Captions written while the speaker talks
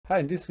Hi,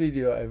 in this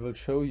video I will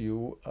show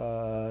you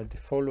the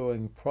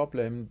following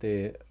problem,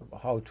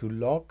 how to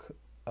log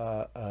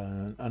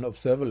an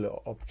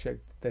observable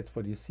object. That's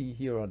what you see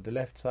here on the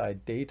left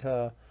side,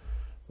 data.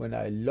 When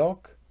I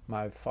log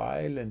my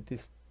file and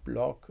this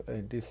block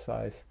in this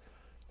size,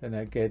 then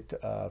I get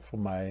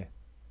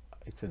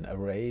it's an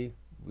array,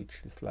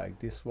 which is like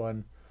this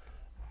one.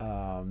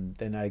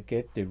 Then I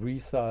get the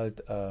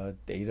result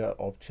data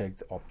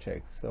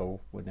object. So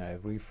when I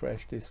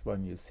refresh this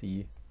one, you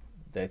see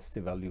that's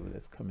the value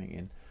that's coming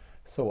in.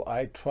 So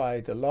I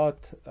tried a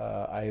lot.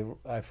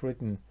 I've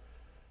written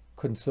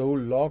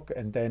console.log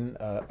and then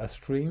a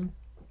string,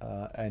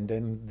 and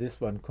then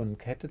this one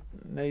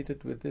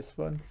concatenated with this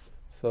one.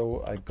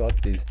 So I got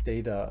this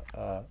data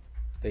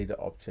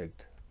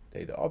object,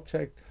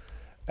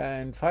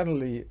 and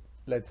finally,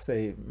 let's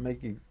say,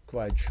 make it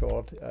quite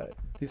short.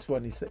 This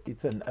one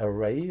it's an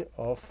array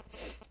of,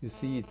 you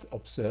see, it's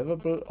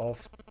observable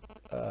of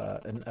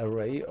an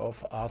array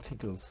of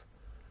articles.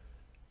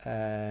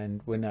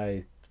 And when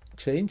I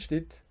changed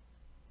it,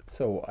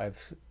 so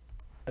I've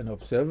an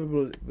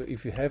observable.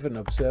 If you have an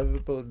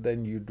observable,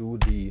 then you do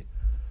the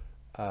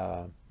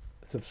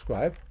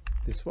subscribe,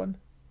 this one,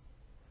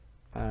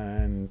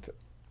 and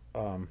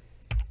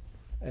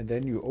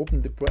then you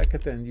open the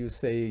bracket and you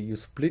say you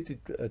split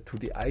it to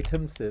the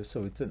items.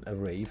 So it's an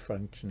array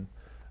function.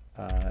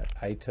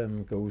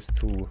 Item goes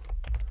to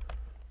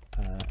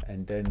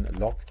and then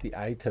log the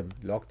item,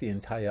 log the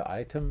entire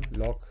item,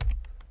 log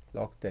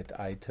that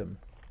item,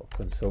 or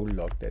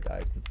console.log that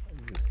item.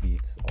 You see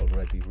it's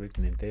already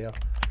written in there.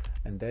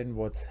 And then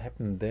what's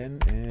happened then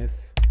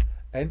is,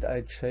 and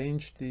I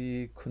changed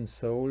the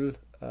console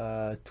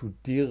to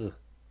dir.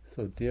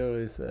 So dir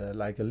is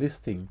like a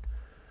listing.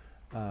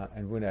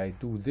 And when I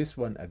do this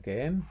one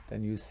again,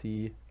 then you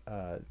see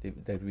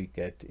that we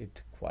get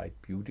it quite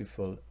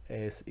beautiful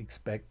as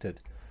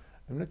expected.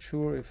 I'm not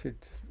sure if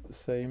it's the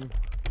same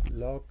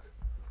log,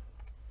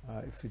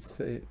 if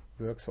it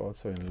works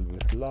also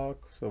with log.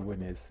 So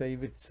when I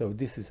save it, so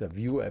this is a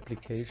view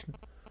application.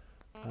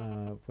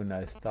 When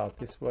I start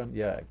this one,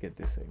 yeah, I get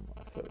the same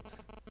one. So it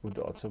would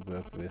also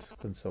work with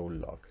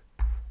console.log.